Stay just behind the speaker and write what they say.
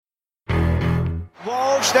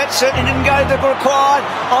Walsh, that certainly didn't go the required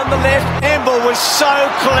on the left. Emble was so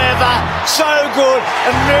clever, so good,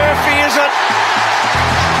 and Murphy is it.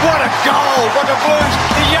 What a goal, what the Blues,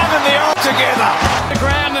 the young and the old together. The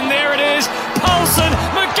ground, and there it is, Paulson,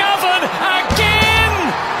 McGovern again!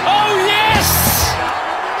 Oh yes!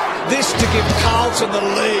 This to give Carlton the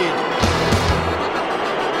lead.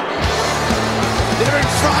 They're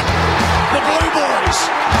in front, the Blue Boys.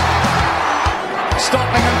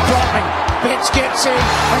 Stopping and dropping. Betts gets in,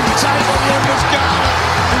 and the table members guard it,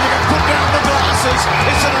 and you can put down the glasses.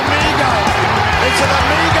 It's an amigo. It's an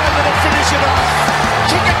amigo that'll finish it off.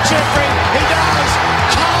 Kick it, Jeffrey. He does.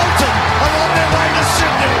 Carlton are on their way to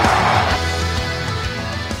Sydney.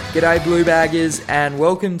 G'day Blue Baggers, and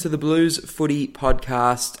welcome to the Blues Footy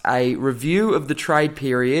Podcast, a review of the trade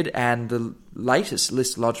period and the latest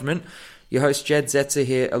list lodgement. Your host Jedd Zetzer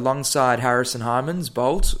here alongside Harrison Hymans.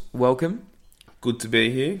 Bolt, welcome. Good to be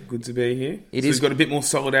here. We've got a bit more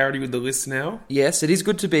solidarity with the list now. Yes, it is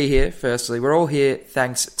good to be here, firstly. We're all here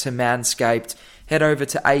thanks to Manscaped. Head over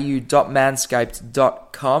to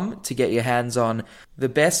au.manscaped.com to get your hands on the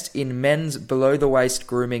best in men's below-the-waist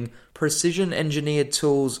grooming, precision-engineered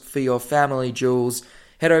tools for your family jewels.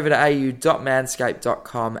 Head over to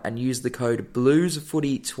au.manscaped.com and use the code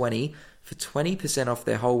BluesFooty20 for 20% off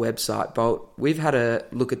their whole website. Bolt, we've had a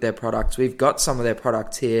look at their products. We've got some of their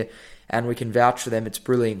products here, and we can vouch for them. It's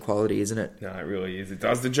brilliant quality, isn't it? No, it really is. It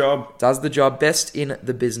does the job. Does the job. Best in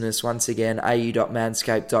the business. Once again,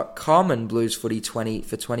 au.manscaped.com and BluesFooty20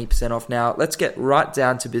 for 20% off. Now, let's get right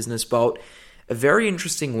down to business, Bolt. A very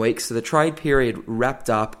interesting week. So the trade period wrapped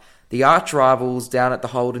up. The arch rivals down at the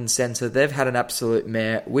Holden Centre, they've had an absolute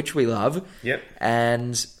mare, which we love. Yep.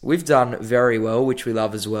 And we've done very well, which we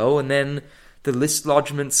love as well. And then the list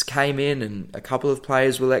lodgements came in and a couple of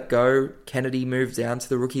players were let go. Kennedy moved down to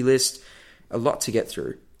the rookie list. A lot to get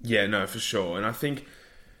through. Yeah, no, for sure. And I think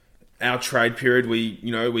our trade period,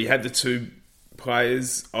 we had the two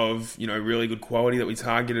players of, really good quality that we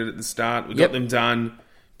targeted at the start. We got them done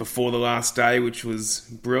before the last day, which was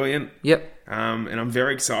brilliant. Yep. And I'm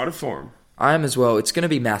very excited for them. I am as well. It's going to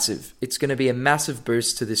be massive. It's going to be a massive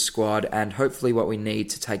boost to this squad and hopefully what we need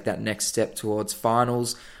to take that next step towards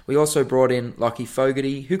finals. We also brought in Lockie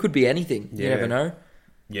Fogarty, who could be anything. You never know.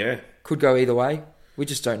 Yeah. Could go either way. We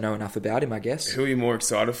just don't know enough about him, I guess. Who are you more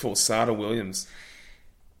excited for, Saad or Williams?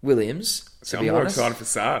 Williams, to be honest. I'm more excited for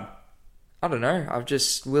Saad. I don't know.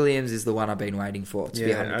 Williams is the one I've been waiting for, to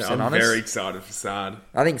be 100% honest. I'm very excited for Saad.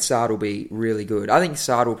 I think Saad will be really good. I think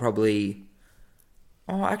Saad will probably...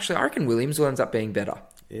 Oh, actually, I reckon Williams will end up being better.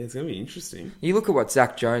 Yeah, it's going to be interesting. You look at what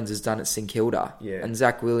Zach Jones has done at St Kilda, and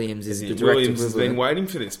Zach Williams is the direct equivalent. Williams has been waiting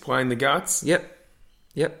for this, playing the guts.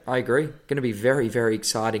 Yep, I agree. Going to be very, very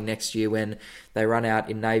exciting next year when they run out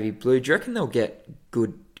in navy blue. Do you reckon they'll get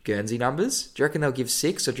good Guernsey numbers? Do you reckon they'll give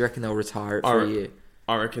 6 or do you reckon they'll retire it for a year?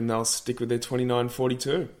 I reckon they'll stick with their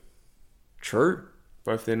 29-42. True.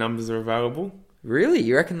 Both their numbers are available. Really?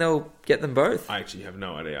 You reckon they'll get them both? I actually have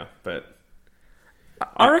no idea, but...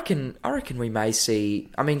 I reckon we may see...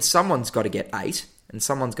 I mean, someone's got to get 8 and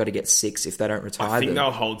someone's got to get 6 if they don't retire them. I think they'll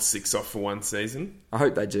hold 6 off for one season. I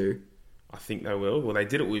hope they do. I think they will. Well, they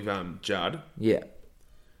did it with Jedd. Yeah.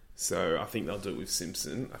 So I think they'll do it with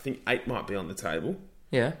Simpson. I think 8 might be on the table.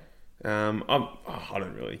 Yeah. I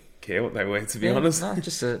don't really care what they were, to be honest. No,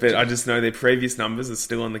 but I just know their previous numbers are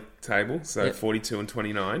still on the table, so 42 and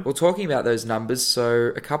 29. Well, talking about those numbers,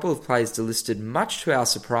 so a couple of players delisted. Much to our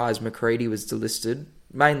surprise, McCready was delisted,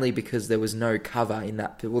 mainly because there was no cover in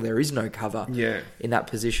that... Well, there is no cover in that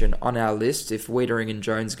position on our list. If Wiedering and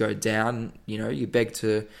Jones go down, you beg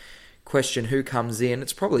to question who comes in.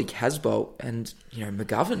 It's probably Casbolt and,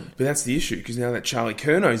 McGovern. But that's the issue, because now that Charlie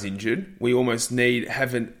Curnow's injured, we almost need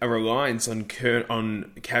having a reliance on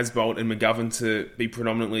Casbolt and McGovern to be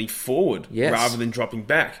predominantly forward rather than dropping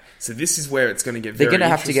back. So this is where it's going to get very interesting. They're going to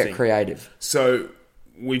have to get creative. So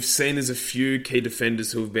we've seen there's a few key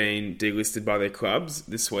defenders who have been delisted by their clubs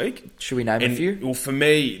this week. Should we name a few? Well, for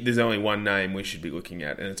me, there's only one name we should be looking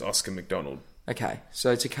at, and it's Oscar McDonald. Okay,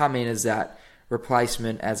 so to come in as that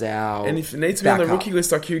replacement as our and if it needs to be on the rookie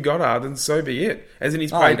list like Hugh Goddard, then so be it. As in he's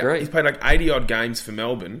played like 80 odd games for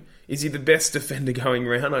Melbourne. Is he the best defender going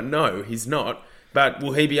around? No, he's not. But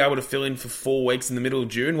will he be able to fill in for 4 weeks in the middle of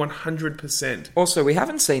June? 100%. Also, we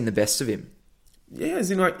haven't seen the best of him. Yeah,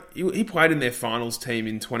 as in he played in their finals team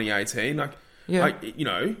in 2018. I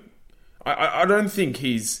don't think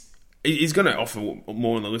he's going to offer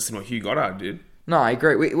more on the list than what Hugh Goddard did. No, I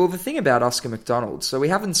agree. Well, the thing about Oscar McDonald, so we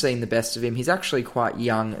haven't seen the best of him. He's actually quite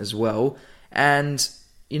young as well. And,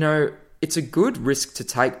 it's a good risk to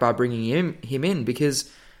take by bringing him in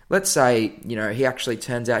because let's say, he actually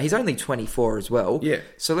turns out... He's only 24 as well. Yeah.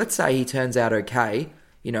 So let's say he turns out okay,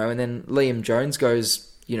 and then Liam Jones goes,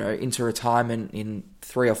 into retirement in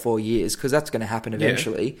 3 or 4 years, because that's going to happen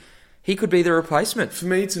eventually. Yeah. He could be the replacement. For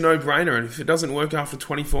me, it's a no-brainer, and if it doesn't work after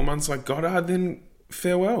 24 months like Goddard, then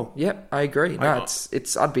farewell. Yep, I agree. No,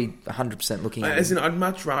 I'd be 100% looking at it. I'd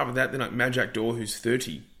much rather that than like Majak Daw, who's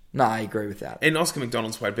 30. No, I agree with that. And Oscar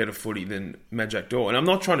McDonald's played better footy than Majak Daw. And I'm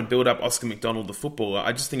not trying to build up Oscar McDonald, the footballer.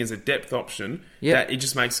 I just think as a depth option, that it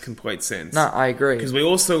just makes complete sense. No, I agree. Because we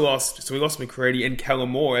also lost McCready and Callum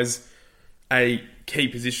Moore as a key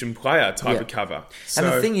position player type of cover. So,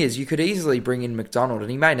 and the thing is, you could easily bring in McDonald,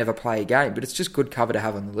 and he may never play a game, but it's just good cover to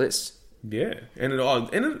have on the list. Yeah, and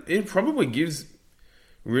it probably gives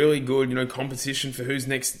really good, competition for who's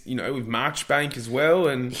next, with Marchbank as well.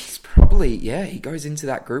 And he's probably, he goes into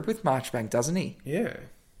that group with Marchbank, doesn't he? Yeah.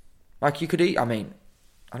 Like, you could, I don't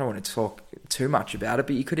want to talk too much about it,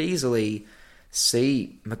 but you could easily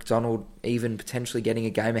see McDonald even potentially getting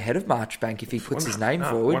a game ahead of Marchbank if he puts his name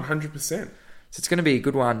forward. 100%. So it's going to be a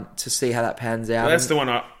good one to see how that pans out. Well, that's the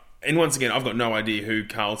one and once again, I've got no idea who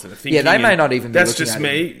Carlton are thinking. Yeah, they may not even be that's looking just at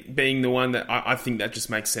me him. Being the one that I think that just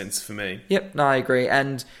makes sense for me. Yep, no, I agree.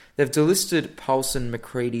 And they've delisted Paulson,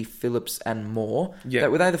 McCready, Phillips and Moore. Yeah.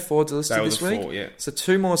 Were they the 4 delisted this week? 4, yeah. So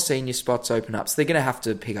 2 more senior spots open up. So they're going to have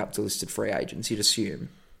to pick up delisted free agents, you'd assume.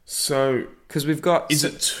 So... Because we've got... Is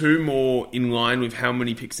it 2 more in line with how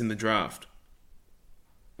many picks in the draft?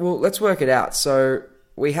 Well, let's work it out. So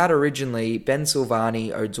we had originally Ben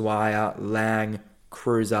Silvani, O'Dwyer, Lang,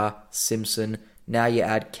 Cruiser, Simpson. Now you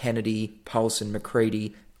add Kennedy, Paulson,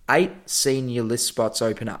 McCready. 8 senior list spots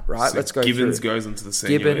open up, right? So Let's go Gibbons through. Goes onto the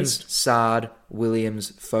senior list. Sard,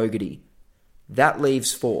 Williams, Fogarty. That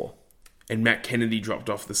leaves 4. And Matt Kennedy dropped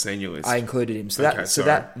off the senior list. I included him. So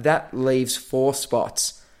that leaves 4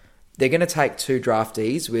 spots. They're going to take 2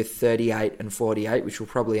 draftees with 38 and 48, which will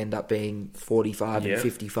probably end up being 45 and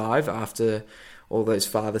 55 after all those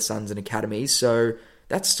father, sons and academies. So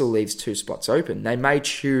that still leaves 2 spots open. They may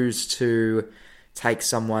choose to take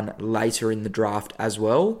someone later in the draft as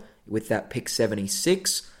well with that pick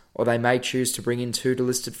 76, or they may choose to bring in 2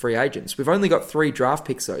 delisted free agents. We've only got 3 draft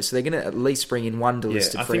picks though, so they're going to at least bring in 1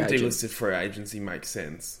 delisted free agent. I think delisted free agency makes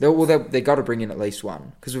sense. They've got to bring in at least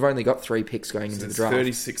 1, because we've only got 3 picks going into the draft.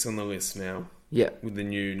 36 on the list now. Yeah. With the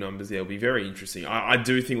new numbers there. It'll be very interesting. I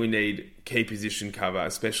do think we need key position cover,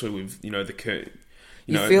 especially with, the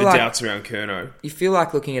doubts around Curnow. You feel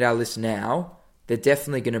like looking at our list now, they're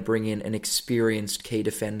definitely going to bring in an experienced key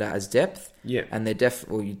defender as depth. Yeah. And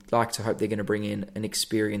you'd like to hope they're going to bring in an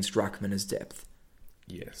experienced ruckman as depth.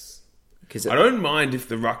 Yes. I don't mind if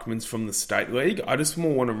the ruckman's from the state league. I just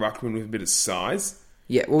more want a ruckman with a bit of size.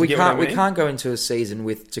 Yeah, well, we can't go into a season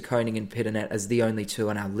with De Koning and Pitternet as the only 2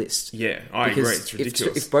 on our list. Yeah, I agree. It's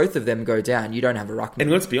ridiculous. If both of them go down, you don't have a ruckman.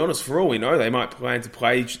 And let's be honest, for all we know, they might plan to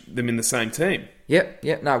play them in the same team. Yep.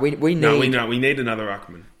 No, we need another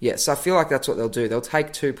ruckman. Yeah, so I feel like that's what they'll do. They'll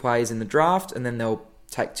take 2 players in the draft, and then they'll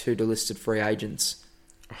take 2 delisted free agents.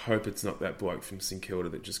 I hope it's not that bloke from St Kilda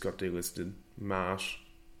that just got delisted, Marsh.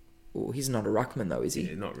 Well, he's not a ruckman though, is he?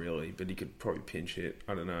 Yeah, not really, but he could probably pinch hit.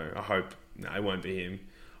 I don't know. I hope... No, it won't be him.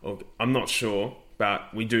 I'm not sure,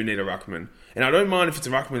 but we do need a ruckman. And I don't mind if it's a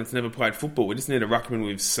ruckman that's never played football. We just need a ruckman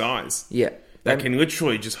with size. Yeah. That can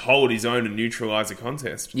literally just hold his own and neutralise a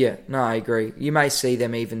contest. Yeah, no, I agree. You may see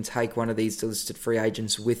them even take one of these delisted free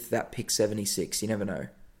agents with that pick 76. You never know.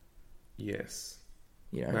 Yes.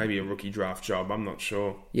 Maybe a rookie draft job. I'm not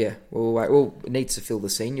sure. Yeah. Well, it needs to fill the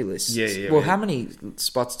senior list. Yeah. Well, how many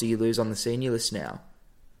spots do you lose on the senior list now?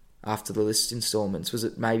 After the list installments, was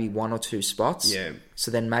it maybe 1 or 2 spots? Yeah.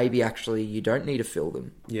 So then maybe actually you don't need to fill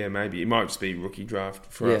them. Yeah, maybe. It might just be rookie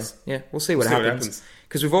draft for us. Yeah, we'll see what happens.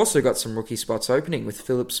 Because we've also got some rookie spots opening with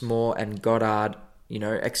Phillips, Moore and Goddard,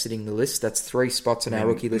 exiting the list. That's 3 spots on our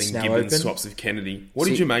rookie list now Gibbons open. Swaps with Kennedy. What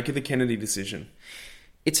did you make of the Kennedy decision?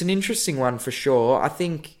 It's an interesting one for sure. I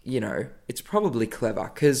think, it's probably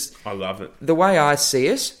clever because... I love it. The way I see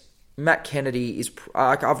it, Matt Kennedy is...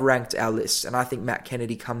 I've ranked our list, and I think Matt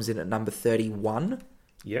Kennedy comes in at number 31.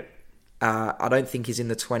 Yep. I don't think he's in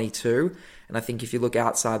the 22. And I think if you look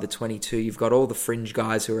outside the 22, you've got all the fringe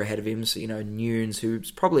guys who are ahead of him. So, Nunes,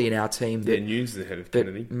 who's probably in our team. But, Nunes is ahead of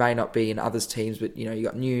Kennedy. May not be in others' teams. But, you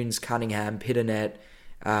got Nunes, Cunningham, Pitternet,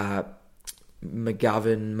 McGovern,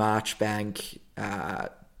 Marchbank. I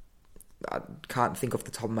can't think off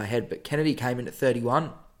the top of my head. But Kennedy came in at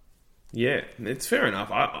 31. Yeah, it's fair enough.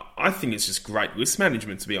 I think it's just great list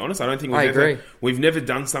management, to be honest. I don't think we've never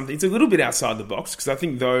done something. It's a little bit outside the box because I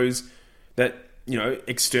think those that,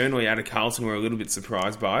 externally out of Carlton were a little bit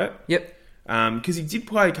surprised by it. Yep. Because he did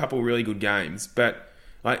play a couple of really good games, but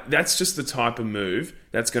Like, that's just the type of move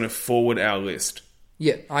that's going to forward our list.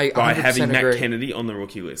 Yeah, I by having agree. Matt Kennedy on the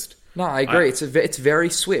rookie list. No, I agree. It's very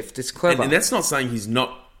swift. It's clever. And that's not saying he's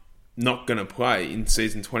not going to play in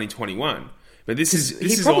season 2021. But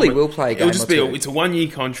he probably will play a game. It's a 1 year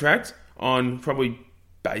contract on probably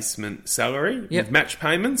basement salary with match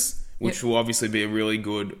payments, which will obviously be a really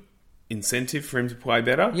good incentive for him to play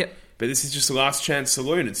better. Yep. But this is just a last chance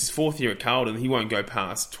saloon. It's his 4th year at Carlton. He won't go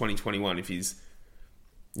past 2021 if he's,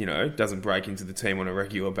 doesn't break into the team on a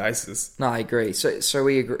regular basis. No, I agree. So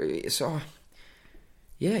we agree. So,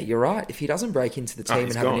 yeah, you're right. If he doesn't break into the team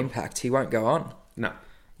and have an impact, he won't go on. No.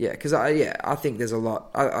 Yeah, because I think there's a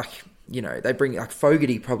lot. They bring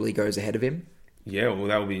Fogarty probably goes ahead of him. Yeah, well,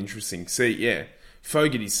 that will be interesting. See, yeah,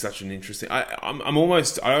 Fogarty's such an interesting. I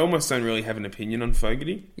almost don't really have an opinion on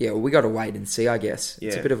Fogarty. Yeah, well, we got to wait and see. I guess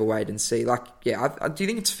it's a bit of a wait and see. Like, yeah, do you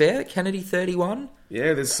think it's fair? Kennedy 31.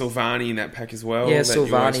 Yeah, there's Silvani in that pack as well. Yeah,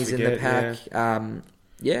 Silvani's in the pack.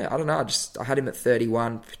 Yeah. I don't know. I had him at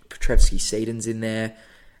 31. Petrevsky-Seaton's in there,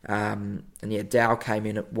 and Dow came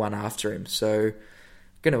in at 1 after him. So,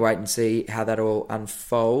 going to wait and see how that all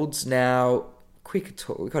unfolds. Now,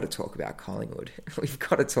 we've got to talk about Collingwood. We've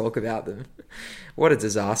got to talk about them. What a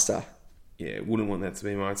disaster. Yeah, wouldn't want that to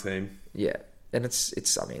be my team. Yeah, and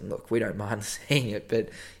it's. I mean, look, we don't mind seeing it,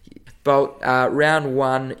 but round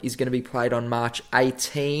 1 is going to be played on March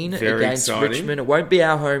 18 against exciting. Richmond. It won't be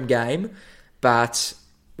our home game, but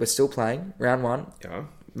we're still playing round 1. Yeah.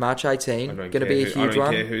 March 18. Going to be a huge one. I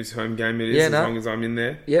don't care whose home game it is, as long as I'm in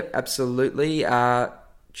there. Yep, absolutely.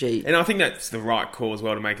 And I think that's the right call as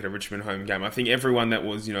well to make it a Richmond home game. I think everyone that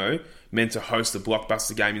was, meant to host a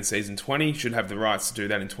blockbuster game in season 20 should have the rights to do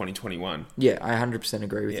that in 2021. Yeah, I 100%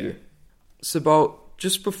 agree with you. So, Bolt,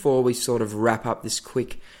 just before we sort of wrap up this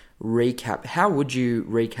quick recap, how would you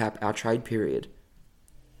recap our trade period?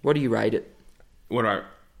 What do you rate it? Out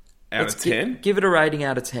of 10? Give it a rating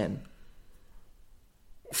out of 10.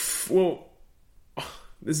 Well,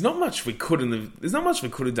 there's not much we could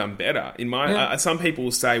have done better. Some people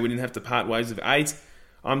will say we didn't have to part ways with 8.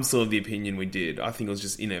 I'm still of the opinion we did. I think it was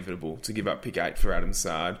just inevitable to give up pick 8 for Adam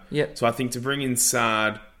Sard. Yep. So I think to bring in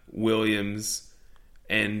Sard, Williams,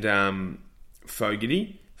 and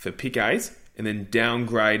Fogarty for pick 8, and then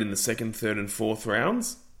downgrade in the 2nd, 3rd, and 4th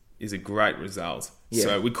rounds is a great result. Yeah.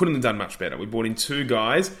 So we couldn't have done much better. We brought in 2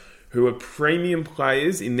 guys who are premium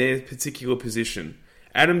players in their particular position.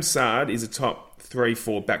 Adam Sard is a top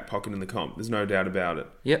 3-4 back pocket in the comp. There's no doubt about it.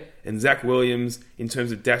 Yep. And Zach Williams, in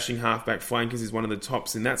terms of dashing halfback flankers, is one of the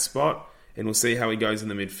tops in that spot. And we'll see how he goes in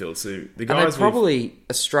the midfield. So the guys, and they're probably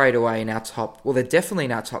straight away in our top. Well, they're definitely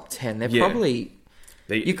in our top 10. They're probably.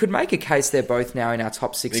 You could make a case they're both now in our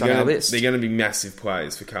top 6 on our list. They're going to be massive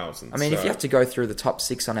players for Carlton. I mean, if you have to go through the top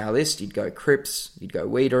 6 on our list, you'd go Cripps, you'd go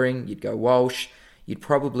Wiedering, you'd go Walsh, you'd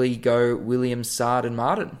probably go Williams, Sard, and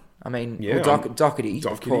Martin. I mean, Doherty,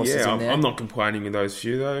 of course, is in there. I'm not complaining with those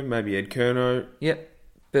few, though. Maybe Ed Curnow. Yep.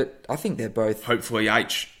 But I think they're both... Hopefully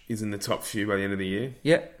H is in the top few by the end of the year.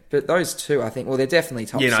 Yep. But those two, I think... Well, they're definitely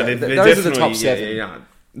top 7. They're those are the top 7. Yeah.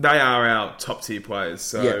 They are our top-tier players.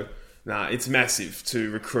 So, it's massive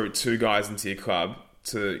to recruit 2 guys into your club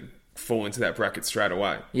to fall into that bracket straight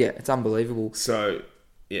away. Yeah, it's unbelievable. So,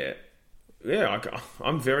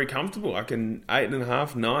 I'm very comfortable. I can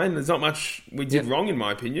 8.5, 9. There's not much we did wrong, in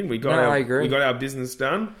my opinion. I agree. We got our business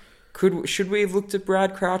done. Should we have looked at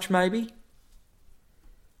Brad Crouch, maybe?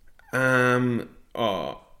 But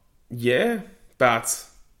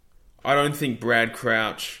I don't think Brad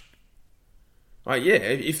Crouch.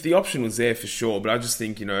 If the option was there, for sure. But I just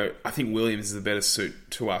think I think Williams is a better suit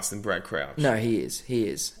to us than Brad Crouch. No, he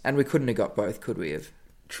is, and we couldn't have got both, could we have?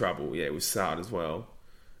 Trouble, with Sard as well.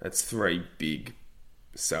 That's 3 big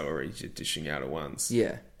salaries you're dishing out at once.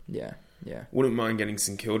 Yeah. Wouldn't mind getting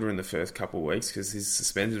St Kilda in the first couple of weeks because he's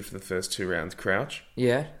suspended for the first 2 rounds, Crouch.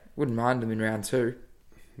 Yeah, wouldn't mind him in round 2.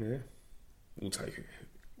 Yeah. We'll take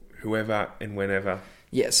whoever and whenever.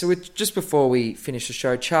 Yeah, so just before we finish the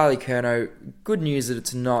show, Charlie Curnow, good news that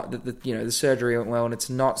it's not, that the surgery went well and it's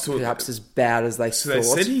not perhaps as bad as they thought. So they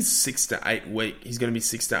said he's 6 to 8 weeks. He's going to be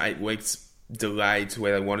 6 to 8 weeks delayed to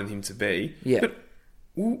where they wanted him to be. Yeah. But,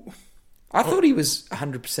 I thought he was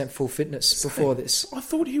 100% full fitness before this. I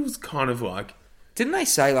thought he was kind of like... Didn't they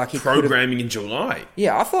say like he programming in July?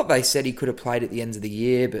 Yeah, I thought they said he could have played at the end of the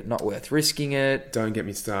year, but not worth risking it. Don't get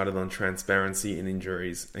me started on transparency and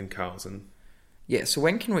injuries and Carlton. Yeah, so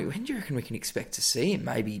when do you reckon we can expect to see him?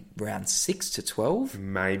 Maybe round 6 to 12?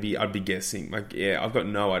 Maybe, I'd be guessing. I've got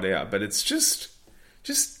no idea, but it's just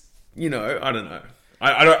I don't know.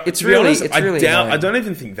 I don't. It's really annoying. I don't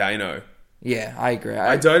even think they know. Yeah, I agree.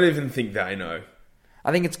 I don't even think they know.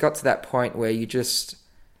 I think it's got to that point where you just...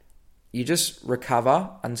 you just recover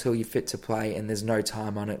until you're fit to play, and there's no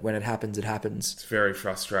time on it. When it happens, it happens. It's very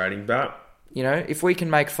frustrating, but... You know, if we can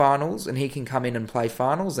make finals and he can come in and play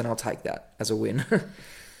finals, then I'll take that as a win.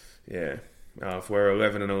 Yeah. If we're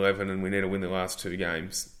 11-11 and we need to win the last two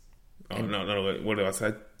games... not 11, what did I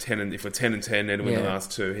say? If we're 10-10, need to win the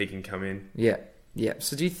last two, he can come in. Yeah.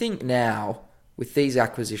 So do you think now, with these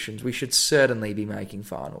acquisitions, we should certainly be making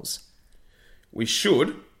finals? We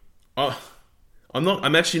should.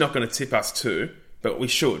 I'm actually not going to tip us to, but we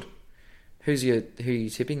should. Who are you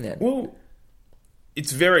tipping then? Well,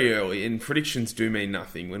 it's very early, and predictions do mean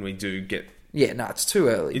nothing when we do get... Yeah, no, it's too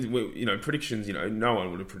early. Predictions, no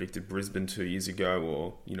one would have predicted Brisbane 2 years ago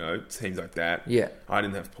or, teams like that. Yeah. I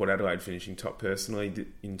didn't have Port Adelaide finishing top personally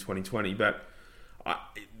in 2020, but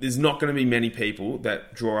there's not going to be many people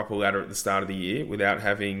that draw up a ladder at the start of the year without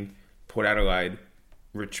having Port Adelaide,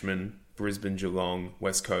 Richmond, Brisbane, Geelong,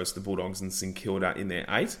 West Coast, the Bulldogs and St Kilda in their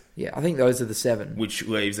 8. Yeah, I think those are the 7. Which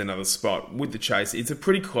leaves another spot with the chase. It's a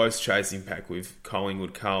pretty close chasing pack with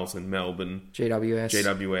Collingwood, Carlton, Melbourne,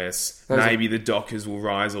 GWS. Maybe the Dockers will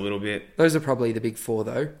rise a little bit. Those are probably the big 4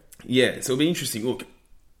 though. Yeah, so it'll be interesting. Look,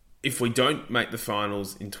 if we don't make the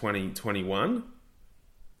finals in 2021,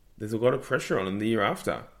 there's a lot of pressure on them the year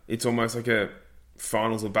after. It's almost like a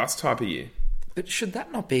finals or bust type of year. But should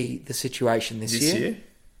that not be the situation this year?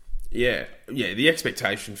 Yeah, the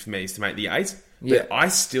expectation for me is to make the 8. Yeah. But I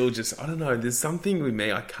still I don't know, there's something with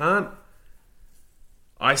me,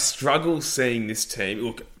 I struggle seeing this team.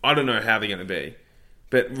 Look, I don't know how they're going to be.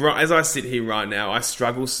 But as I sit here right now, I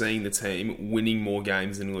struggle seeing the team winning more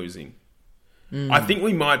games than losing. I think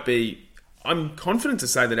we might be... I'm confident to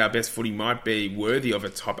say that our best footy might be worthy of a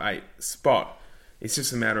top 8 spot. It's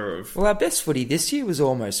just a matter of... Well, our best footy this year was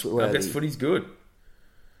almost worthy. Our best footy's good.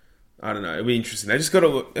 I don't know. It'll be interesting. They just got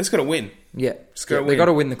to win. Yeah. They got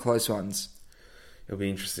to win the close ones. It'll be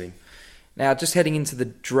interesting. Now, just heading into the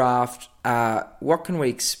draft, what can we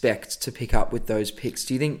expect to pick up with those picks?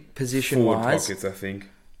 Do you think position-wise... Forward pockets, I think.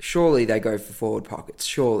 Surely they go for forward pockets.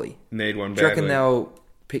 Surely. Need one badly. Do you reckon they'll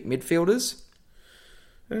pick midfielders?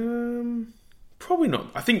 Probably not.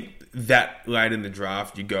 I think that late in the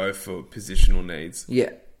draft, you go for positional needs. Yeah.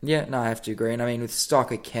 No, I have to agree. And I mean, with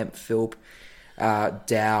Stocker, Kemp, Philp...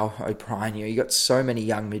 Dow, O'Brien, you got so many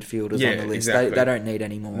young midfielders on the list. Exactly. They don't need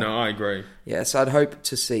any more. No, I agree. Yeah, so I'd hope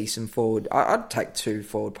to see some forward... I'd take 2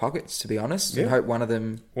 forward pockets, to be honest, and hope one of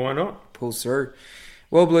them... Why not? ...pulls through.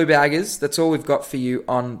 Well, Blue Baggers, that's all we've got for you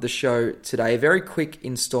on the show today. A very quick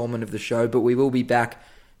instalment of the show, but we will be back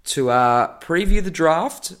to preview the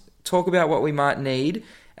draft, talk about what we might need,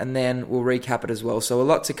 and then we'll recap it as well. So a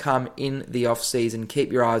lot to come in the off-season.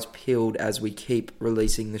 Keep your eyes peeled as we keep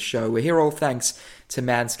releasing the show. We're here all thanks to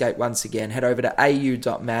Manscaped once again. Head over to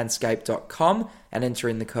au.manscaped.com and enter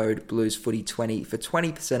in the code BluesFooty20 for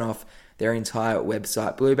 20% off their entire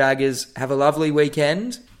website. Blue Baggers, have a lovely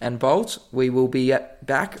weekend. And Bolt, we will be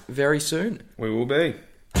back very soon. We will be.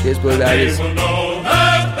 Cheers, Blue Baggers. They will know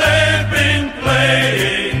that they've been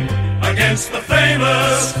playing against the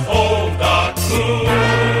famous